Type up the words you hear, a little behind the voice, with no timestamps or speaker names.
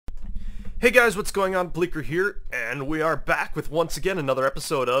Hey guys, what's going on? Bleaker here, and we are back with once again another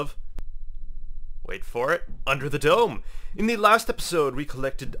episode of... wait for it, Under the Dome. In the last episode, we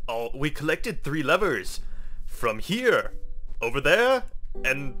collected 3 levers. From here, over there,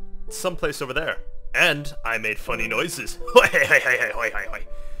 and someplace over there. And I made funny noises.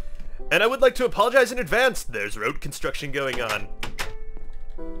 And I would like to apologize in advance. There's road construction going on.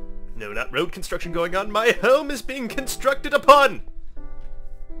 No, not road construction going on. My home is being constructed upon.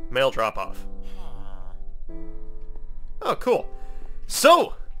 Mail drop-off. Oh, cool.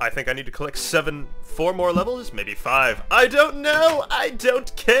 So, I think I need to collect 4 more levels, maybe 5. I don't know! I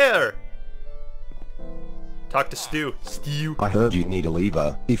don't care! Talk to Stu. Stu. I heard you need a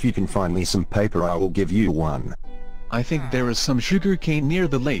lever. If you can find me some paper, I will give you one. I think there is some sugar cane near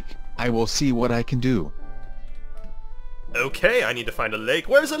the lake. I will see what I can do. Okay, I need to find a lake.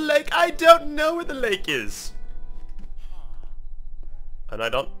 Where's a lake? I don't know where the lake is. And I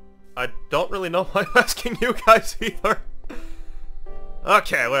don't really know why I'm asking you guys either.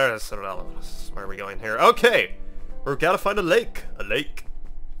 Okay, where are we going here? Okay, we've got to find a lake. A lake.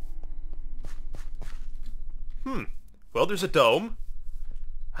 Well, there's a dome.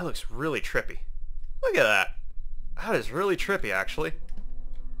 That looks really trippy. Look at that. That is really trippy, actually.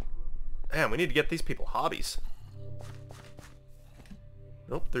 Man, we need to get these people hobbies.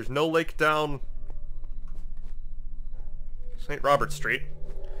 Nope, there's no lake down St. Robert Street.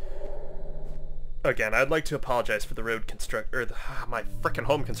 Again, I'd like to apologize for the road my frickin'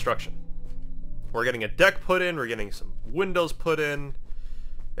 home construction. We're getting a deck put in, we're getting some windows put in.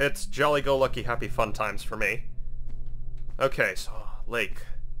 It's jolly-go-lucky happy fun times for me. Okay, so, lake.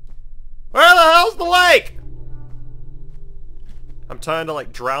 Where the hell's the lake? I'm trying to,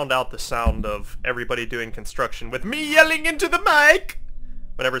 like, drown out the sound of everybody doing construction with me yelling into the mic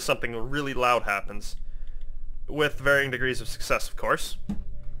whenever something really loud happens. With varying degrees of success, of course.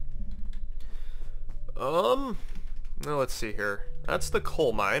 Now let's see here. That's the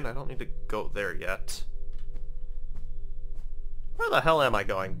coal mine. I don't need to go there yet. Where the hell am I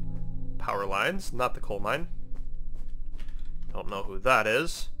going? Power lines, not the coal mine. Don't know who that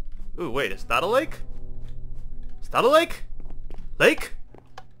is. Ooh, wait, is that a lake? Is that a lake? Lake?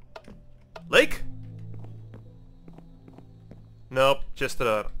 Lake? Nope, just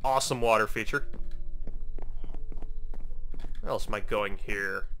an awesome water feature. Where else am I going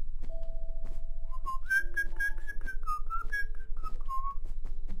here?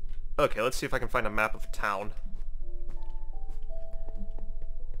 Okay, let's see if I can find a map of town.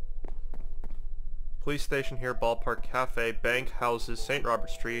 Police station here, ballpark, cafe, bank, houses, St. Robert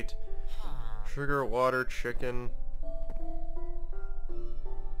Street, sugar, water, chicken.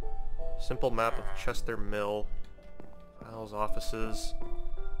 Simple map of Chester Mill, files, offices.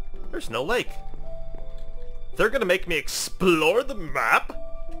 There's no lake. They're gonna make me explore the map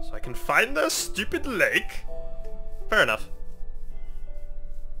so I can find the stupid lake? Fair enough.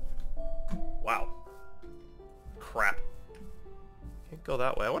 Wow. Crap. Can't go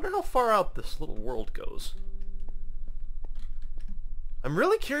that way. I wonder how far out this little world goes. I'm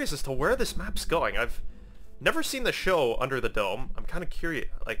really curious as to where this map's going. I've never seen the show Under the Dome. I'm kind of curious.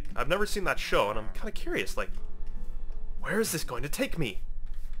 Like, I've never seen that show, and I'm kind of curious, like, where is this going to take me?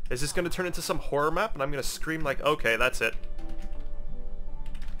 Is this going to turn into some horror map, and I'm going to scream like, okay, that's it.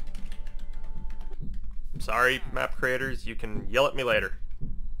 Sorry, map creators. You can yell at me later.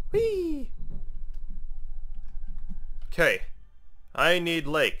 Whee! Okay. I need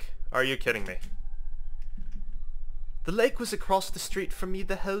lake. Are you kidding me? The lake was across the street from me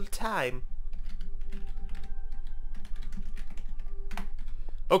the whole time.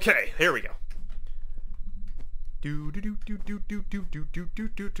 Okay, here we go. Do do do do do do do do do do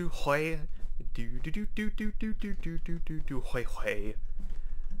do do hoy. Do do do do do do do do do do do hoy hoy.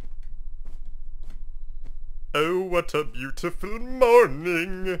 Oh, what a beautiful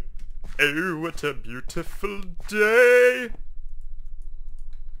morning. Oh, what a beautiful day.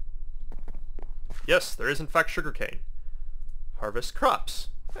 Yes, there is in fact sugarcane. Harvest crops.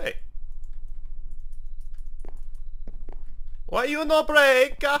 Hey. Why you no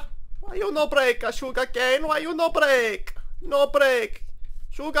break? Why you no break? Sugarcane, why you no break? No break.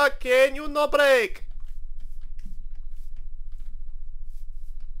 Sugarcane, you no break.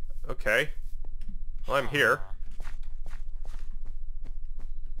 Okay. Well, I'm here.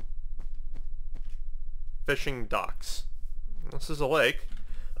 Fishing docks. This is a lake.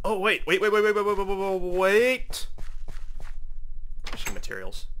 Oh, wait. Wait. Fishing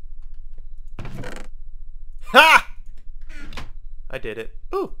materials. Ha! I did it.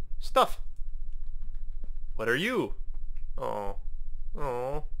 Ooh, stuff. What are you? Oh.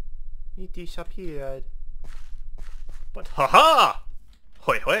 Oh. He disappeared. But haha!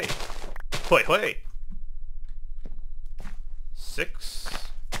 Hoi hoi! Wait, wait. 6,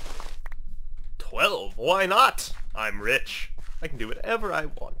 12. Why not? I'm rich. I can do whatever I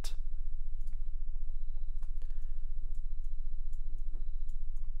want.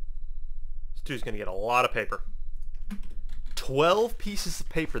 This dude's gonna get a lot of paper. 12 pieces of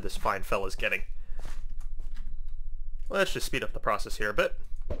paper this fine fella's getting. Let's just speed up the process here a bit.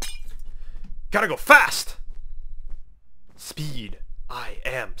 Gotta go fast! Speed. I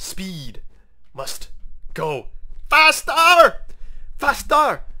am speed. Must go faster!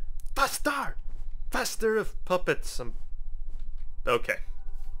 Faster! Faster! Faster of puppets. Okay.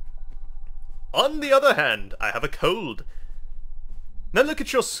 On the other hand, I have a cold. Now look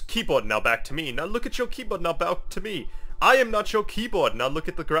at your keyboard, now back to me. Now look at your keyboard, now back to me. I am not your keyboard, now look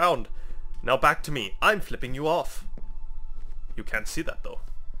at the ground. Now back to me. I'm flipping you off. You can't see that though.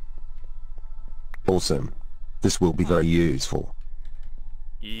 Awesome. This will be very useful.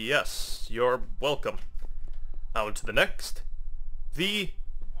 Yes, you're welcome. On to the next. Can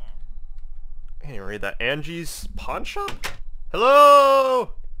you read that? Angie's Pawn Shop?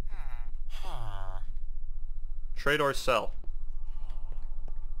 Hello! Trade or sell.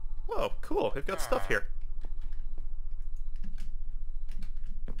 Whoa, cool. We've got stuff here.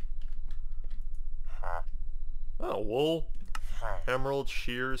 Oh, wool, emerald,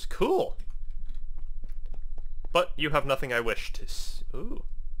 shears. Cool. But you have nothing I wish to see. Ooh.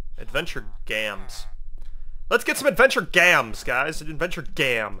 Adventure gams. Let's get some adventure gams, guys. Adventure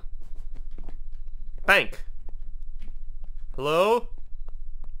gam. Bank. Hello?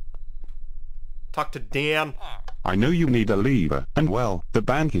 Talk to Dan. I know you need a lever, and well, the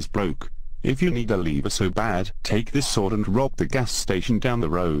bank is broke. If you need a lever so bad, take this sword and rob the gas station down the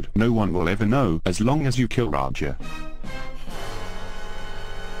road. No one will ever know, as long as you kill Roger.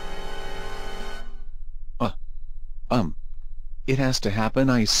 It has to happen,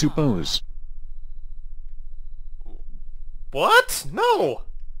 I suppose. What? No!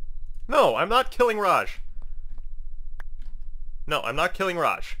 No, I'm not killing Raj. No, I'm not killing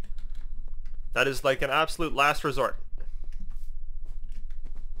Raj. That is like an absolute last resort.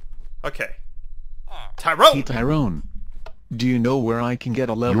 Okay. Tyrone! Hey Tyrone, do you know where I can get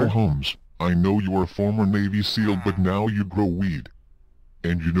a lever? Your Holmes, I know you are a former Navy SEAL, but now you grow weed.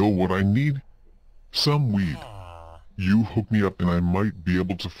 And you know what I need? Some weed. You hook me up and I might be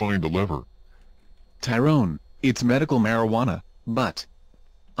able to find a lever. Tyrone, it's medical marijuana, but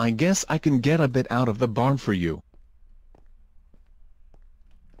I guess I can get a bit out of the barn for you.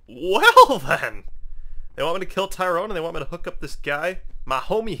 Well then! They want me to kill Tyrone and they want me to hook up this guy, my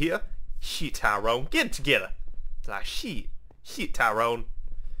homie here. Shit, Tyrone, get it together. Ah, shit. Shit, Tyrone.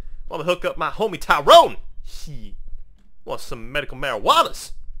 Want to hook up my homie Tyrone. Shit. Want some medical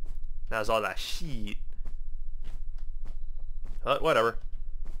marijuanas. That's all that shit. Whatever.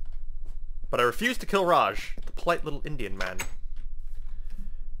 But I refuse to kill Raj, the polite little Indian man.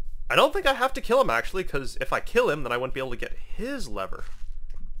 I don't think I have to kill him actually, because if I kill him, then I wouldn't be able to get his lever.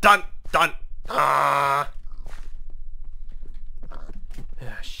 Dun! Dun! Ah!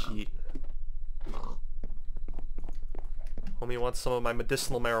 Ah, shit. Homie wants some of my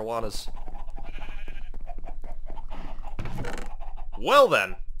medicinal marijuanas. Well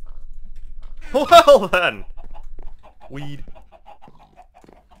then! Well then! Weed.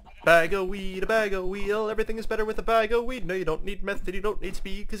 Bag of weed, a bag of weed, oh, everything is better with a bag of weed. No, you don't need method, you don't need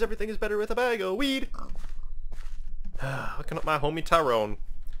speed, because everything is better with a bag of weed. Hooking up my homie Tyrone.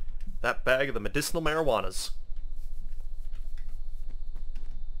 That bag of the medicinal marijuanas.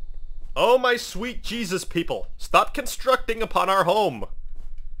 Oh my sweet Jesus people, stop constructing upon our home.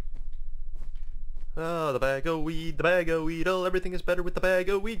 Oh, the bag of weed, oh, everything is better with the bag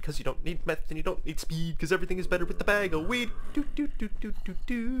of weed, because you don't need meth and you don't need speed, because everything is better with the bag of weed. Do do do do do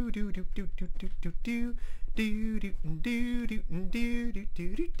do do do do do do do do do do do do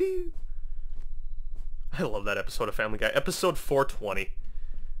do do do. I love that episode of Family Guy, episode 420.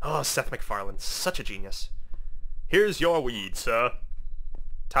 Oh, Seth MacFarlane, such a genius. Here's your weed, sir.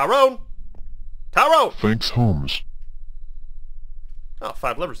 Tyrone! Tyrone! Thanks, Holmes. Oh,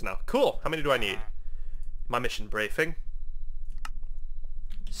 5 levers now. Cool. How many do I need? My mission briefing.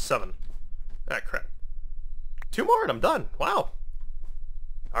 7. Ah, crap. 2 more and I'm done. Wow.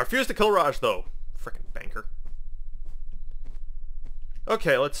 I refuse to kill Raj, though. Frickin' banker.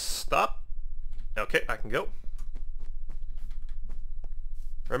 Okay, let's stop. Okay, I can go.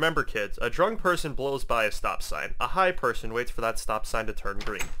 Remember, kids, a drunk person blows by a stop sign. A high person waits for that stop sign to turn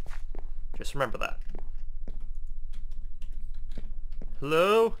green. Just remember that.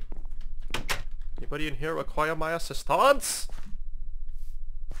 Hello? Anybody in here require my assistance?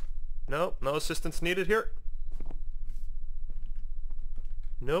 No? No assistance needed here?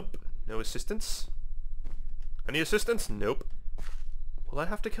 Nope. No assistance? Any assistance? Nope. Will I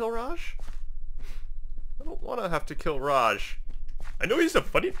have to kill Raj? I don't want to have to kill Raj. I know he's a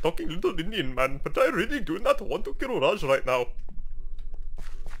funny talking little Indian man, but I really do not want to kill Raj right now.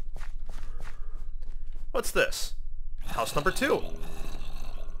 What's this? House number 2.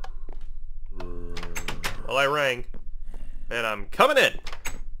 Well, I rang. And I'm coming in.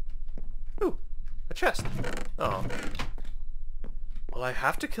 Ooh, a chest. Oh. Will I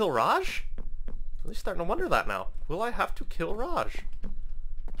have to kill Raj? I'm really starting to wonder that now. Will I have to kill Raj?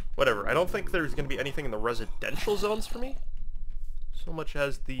 Whatever, I don't think there's going to be anything in the residential zones for me. So much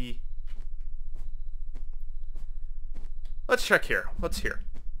as the... Let's check here. What's here?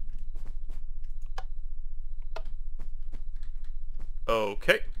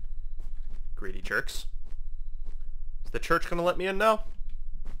 Okay. Greedy jerks. Is the church going to let me in now?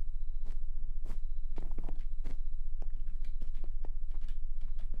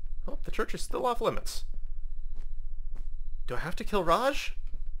 Oh, the church is still off limits. Do I have to kill Raj?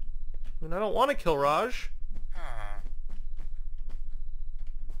 I mean, I don't want to kill Raj.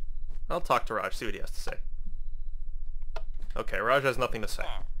 I'll talk to Raj, see what he has to say. Okay, Raj has nothing to say.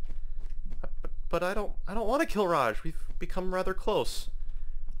 But I don't want to kill Raj. We've become rather close.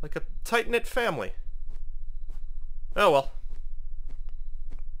 Like a tight-knit family. Oh well.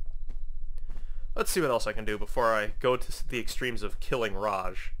 Let's see what else I can do before I go to the extremes of killing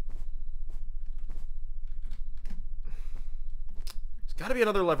Raj. There's gotta be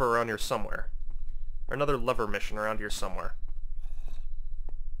another lever around here somewhere. Or another lever mission around here somewhere.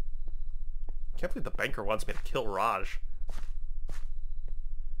 Can't believe the banker wants me to kill Raj. A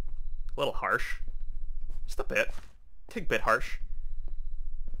little harsh. Just a bit. Take a bit harsh.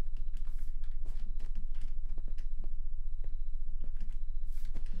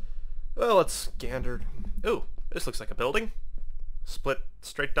 Well, let's gander. Ooh, this looks like a building. Split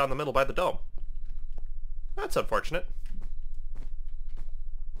straight down the middle by the dome. That's unfortunate.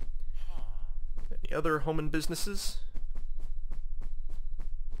 Any other home and businesses?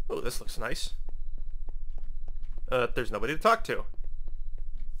 Oh, this looks nice. There's nobody to talk to.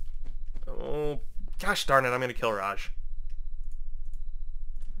 Oh, gosh darn it, I'm gonna kill Raj.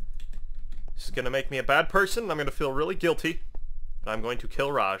 This is gonna make me a bad person. I'm gonna feel really guilty. But I'm going to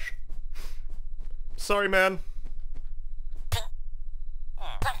kill Raj. Sorry, man.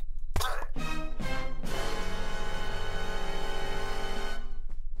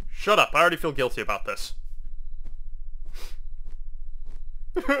 Shut up, I already feel guilty about this.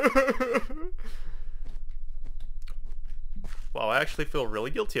 Wow, I actually feel really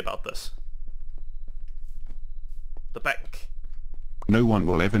guilty about this. The bank. No one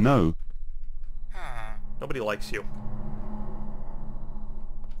will ever know. Nobody likes you.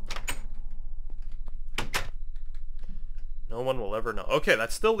 No one will ever know. Okay,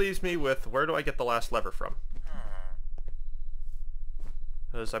 that still leaves me with where do I get the last lever from?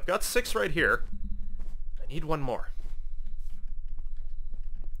 Because I've got 6 right here. I need one more.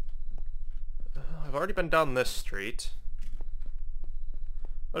 I've already been down this street.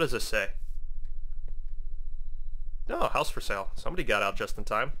 What does this say? No, house for sale. Somebody got out just in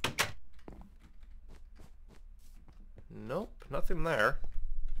time. Nope, nothing there.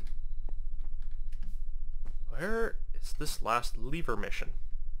 Where is this last lever mission?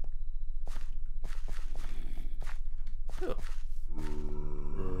 Oh.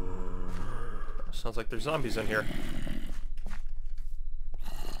 Sounds like there's zombies in here.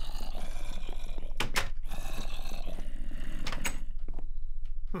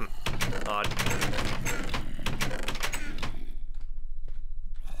 Odd.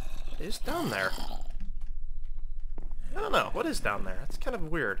 What is down there? I don't know. What is down there? That's kind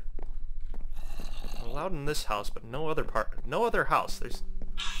of weird. I'm allowed in this house, but no other house. There's...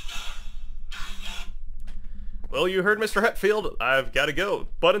 Well, you heard Mr. Hetfield. I've got to go.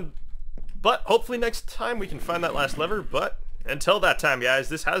 But hopefully next time we can find that last lever. But until that time, guys,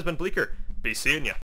 this has been Bleaker. Be seeing ya.